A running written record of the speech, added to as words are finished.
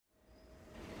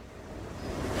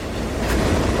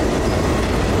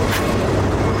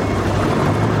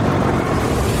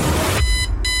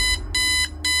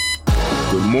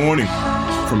morning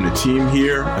from the team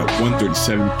here at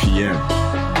 1:37 p.m.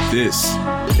 This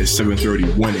is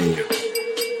 7:31 a.m.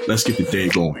 Let's get the day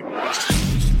going.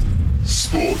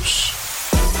 Sports.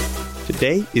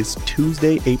 Today is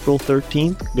Tuesday, April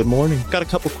 13th. Good morning. Got a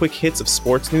couple quick hits of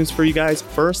sports news for you guys.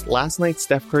 First, last night,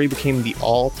 Steph Curry became the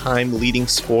all-time leading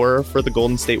scorer for the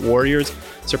Golden State Warriors,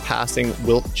 surpassing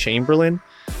Wilt Chamberlain.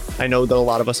 I know that a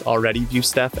lot of us already view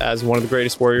Steph as one of the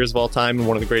greatest Warriors of all time and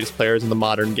one of the greatest players in the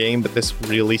modern game, but this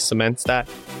really cements that.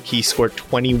 He scored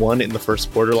 21 in the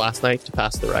first quarter last night to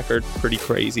pass the record. Pretty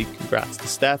crazy. Congrats to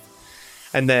Steph.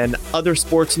 And then other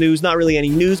sports news, not really any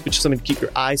news, but just something to keep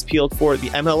your eyes peeled for. The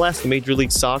MLS, the Major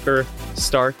League Soccer,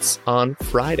 starts on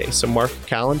Friday. So mark your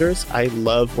calendars. I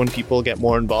love when people get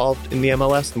more involved in the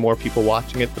MLS. The more people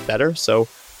watching it, the better. So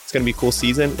it's going to be a cool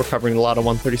season. We're covering a lot of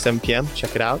 1:37 p.m.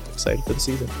 Check it out. Excited for the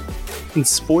season. In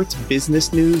sports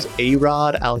business news,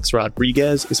 A-Rod, Alex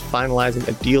Rodriguez, is finalizing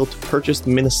a deal to purchase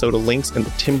the Minnesota Lynx and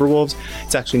the Timberwolves.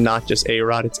 It's actually not just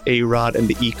A-Rod. It's A-Rod and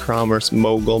the e-commerce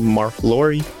mogul Mark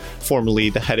Lowry, formerly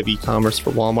the head of e-commerce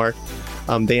for Walmart.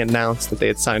 They announced that they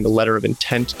had signed a letter of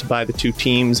intent to buy the two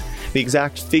teams. The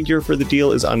exact figure for the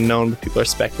deal is unknown, but people are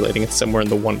speculating it's somewhere in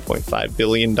the $1.5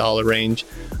 billion range.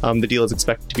 The deal is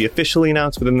expected to be officially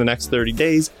announced within the next 30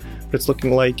 days, but it's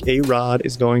looking like A-Rod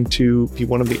is going to be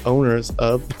one of the owners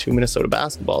of the two Minnesota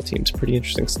basketball teams. Pretty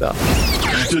interesting stuff.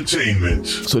 Entertainment.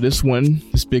 So this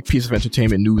big piece of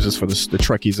entertainment news is for the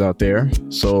Trekkies out there.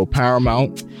 So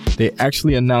Paramount, they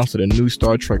actually announced that a new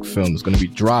Star Trek film is going to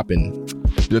be dropping.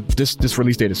 This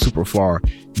release date is super far,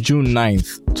 June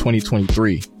 9th,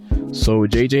 2023. So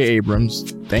J.J.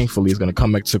 Abrams, thankfully, is going to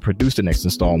come back to produce the next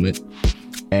installment.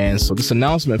 And so this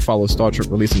announcement follows Star Trek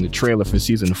releasing the trailer for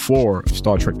season 4 of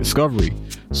Star Trek Discovery.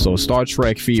 So Star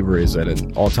Trek fever is at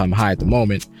an all-time high at the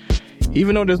moment.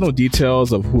 Even though there's no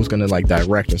details of who's going to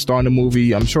direct or star in the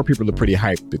movie, I'm sure people are pretty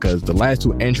hyped because the last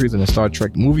 2 entries in the Star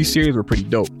Trek movie series were pretty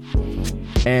dope.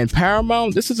 And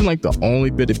Paramount, this isn't the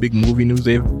only bit of big movie news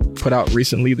they've put out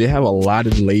recently. They have a lot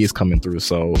of delays coming through.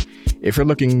 So if you're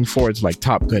looking forward to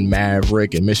Top Gun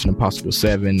Maverick and Mission Impossible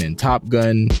 7 and Top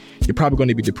Gun, you're probably going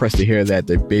to be depressed to hear that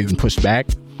they've been pushed back.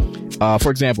 For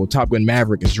example, Top Gun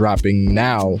Maverick is dropping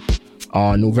now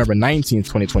on November 19th,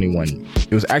 2021.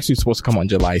 It was actually supposed to come on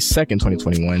July 2nd,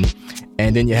 2021.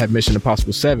 And then you have Mission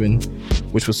Impossible 7,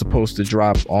 which was supposed to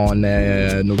drop on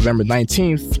November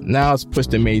 19th. Now it's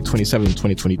pushed to May 27th,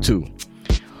 2022.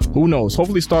 Who knows?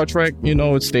 Hopefully Star Trek,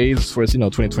 it stays for its,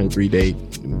 2023 date.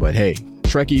 But hey,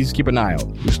 Trekkies, keep an eye out.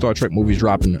 New Star Trek movies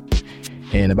dropping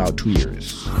in about 2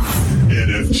 years.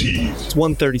 NFTs. It's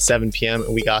 1:37 p.m.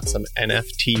 and we got some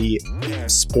NFT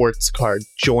sports card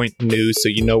joint news, so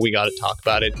we got to talk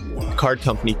about it. The card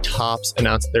company Topps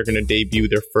announced they're going to debut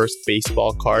their first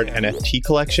baseball card NFT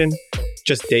collection.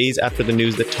 Just days after the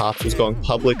news that Topps was going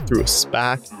public through a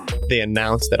SPAC, they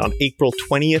announced that on April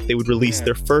 20th, they would release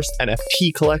their first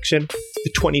NFT collection,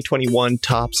 the 2021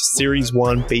 Topps Series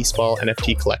 1 Baseball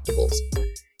NFT Collectibles.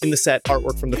 In the set,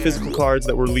 artwork from the physical cards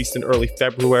that were released in early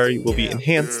February will be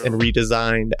enhanced and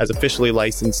redesigned as officially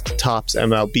licensed Topps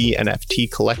MLB NFT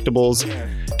collectibles.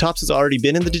 Topps has already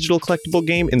been in the digital collectible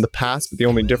game in the past, but the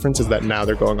only difference is that now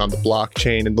they're going on the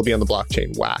blockchain, and they'll be on the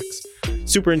blockchain Wax.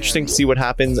 Super interesting to see what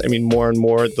happens. More and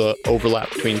more the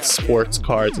overlap between sports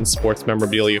cards and sports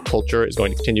memorabilia culture is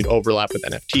going to continue to overlap with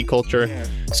NFT culture.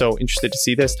 So interested to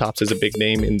see this. Topps is a big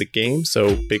name in the game,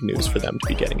 so big news for them to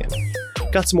be getting in.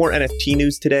 Got some more NFT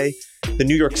news today. The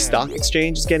New York Stock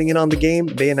Exchange is getting in on the game.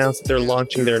 They announced that they're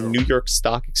launching their New York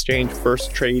Stock Exchange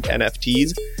First Trade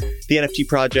NFTs. The NFT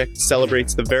project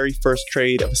celebrates the very first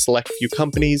trade of a select few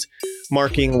companies,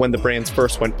 marking when the brands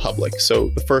first went public.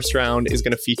 So the first round is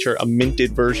going to feature a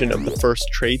minted version of the first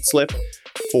trade slip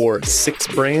for 6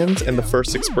 brands, and the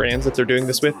first 6 brands that they're doing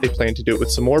this with, they plan to do it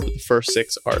with some more, but the first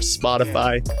 6 are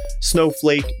Spotify,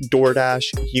 Snowflake, DoorDash,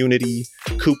 Unity,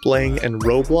 Couplang, and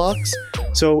Roblox.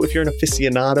 So if you're an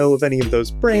aficionado of any of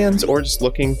those brands or just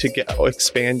looking to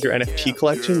expand your NFT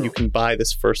collection, you can buy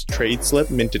this first trade slip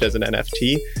minted as an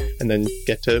NFT and then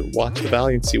get to watch the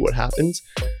value and see what happens.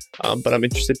 But I'm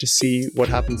interested to see what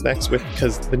happens next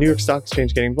because the New York Stock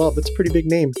Exchange getting involved, that's a pretty big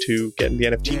name to get in the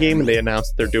NFT game, and they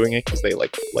announced they're doing it because they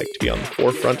like to be on the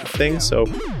forefront of things. So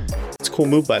it's a cool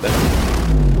move by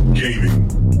them. Gaming.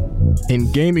 In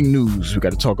gaming news, we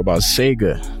got to talk about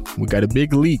Sega. We got a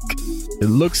big leak. It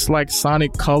looks like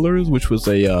Sonic Colors, which was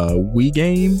a Wii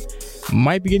game,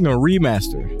 might be getting a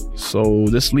remaster. So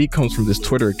this leak comes from this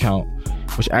Twitter account,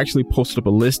 which actually posted up a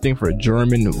listing for a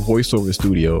German voiceover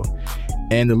studio.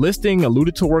 And the listing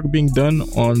alluded to work being done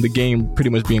on the game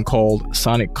pretty much being called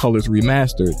Sonic Colors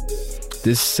Remastered.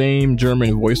 this same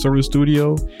German voiceover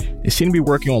studio, they seem to be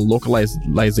working on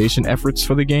localization efforts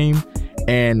for the game,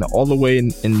 and all the way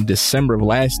in December of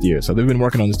last year. So they've been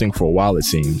working on this thing for a while, it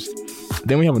seems.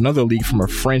 Then we have another leak from a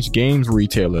French games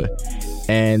retailer,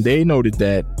 and they noted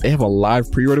that they have a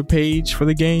live pre-order page for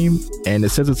the game, and it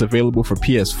says it's available for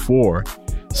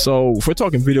PS4. So if we're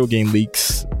talking video game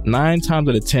leaks, 9 times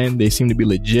out of 10, they seem to be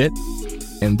legit.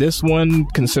 And this one,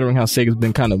 considering how Sega's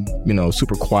been kind of,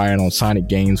 super quiet on Sonic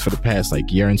games for the past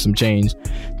year and some change,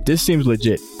 this seems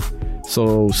legit.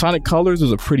 So Sonic Colors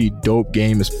is a pretty dope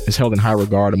game. It's held in high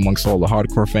regard amongst all the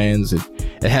hardcore fans.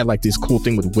 It had this cool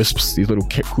thing with Wisps, these little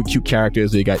cute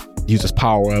characters. They uses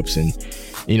power-ups,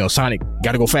 and Sonic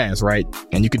gotta go fast, right?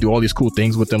 And you could do all these cool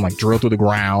things with them, like drill through the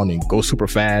ground and go super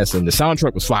fast. And the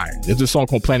soundtrack was fire. There's this song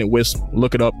called Planet Wisp.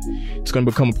 Look it up. It's gonna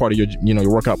become a part of your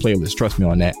your workout playlist. Trust me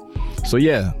on that. So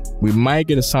yeah, we might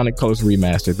get a Sonic Colors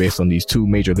remaster based on these 2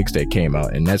 major leaks that came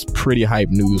out, and that's pretty hype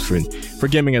news for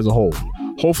gaming as a whole.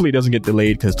 Hopefully it doesn't get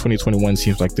delayed, because 2021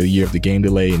 seems like the year of the game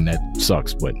delay, and that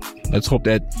sucks. But let's hope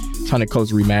that Sonic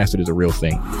Colors Remastered is a real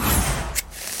thing.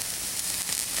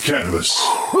 Cannabis.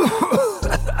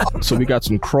 So we got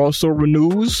some crossover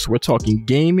news. We're talking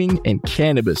gaming and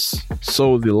cannabis.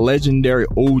 So the legendary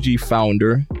OG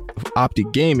founder of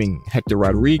Optic Gaming, Hector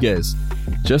Rodriguez,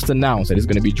 just announced that it's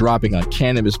going to be dropping a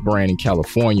cannabis brand in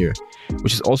California,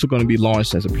 which is also going to be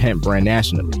launched as a hemp brand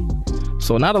nationally.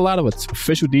 So not a lot of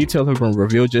official details have been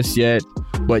revealed just yet,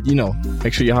 but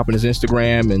make sure you hop on his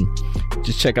Instagram and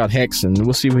just check out Hex, and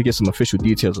we'll see if we get some official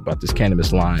details about this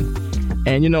cannabis line.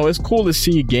 And it's cool to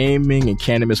see gaming and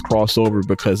cannabis crossover,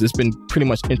 because it's been pretty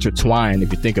much intertwined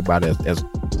if you think about it, as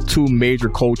 2 major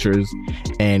cultures,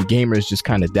 and gamers just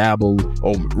kind of dabble,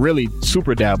 or really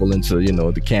super dabble into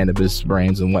the cannabis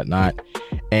brands and whatnot.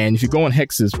 And if you go on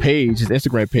Hex's page, his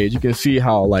Instagram page, you can see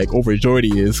how overjoyed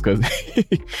he is, because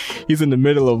he's in the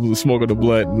middle of the smoke of the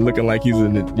blood and looking like he's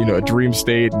in a dream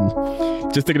state, and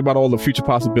just thinking about all the future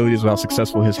possibilities of how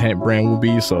successful his hemp brand will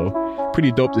be. So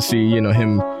pretty dope to see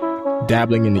him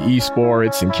dabbling in the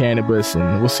esports and cannabis,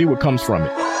 and we'll see what comes from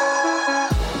it.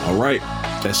 All right,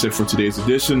 that's it for today's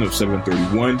edition of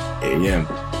 7:31 a.m.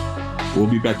 We'll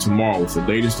be back tomorrow with the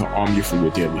latest to arm you for your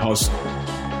daily hustle.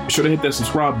 Be sure to hit that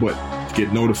subscribe button to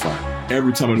get notified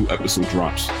every time a new episode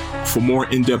drops. For more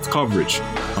in-depth coverage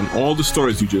on all the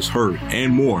stories you just heard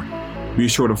and more, be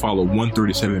sure to follow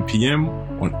 1:37 p.m.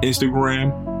 on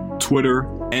Instagram, Twitter,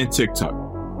 and TikTok,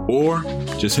 or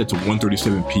just head to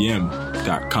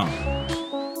 137pm.com.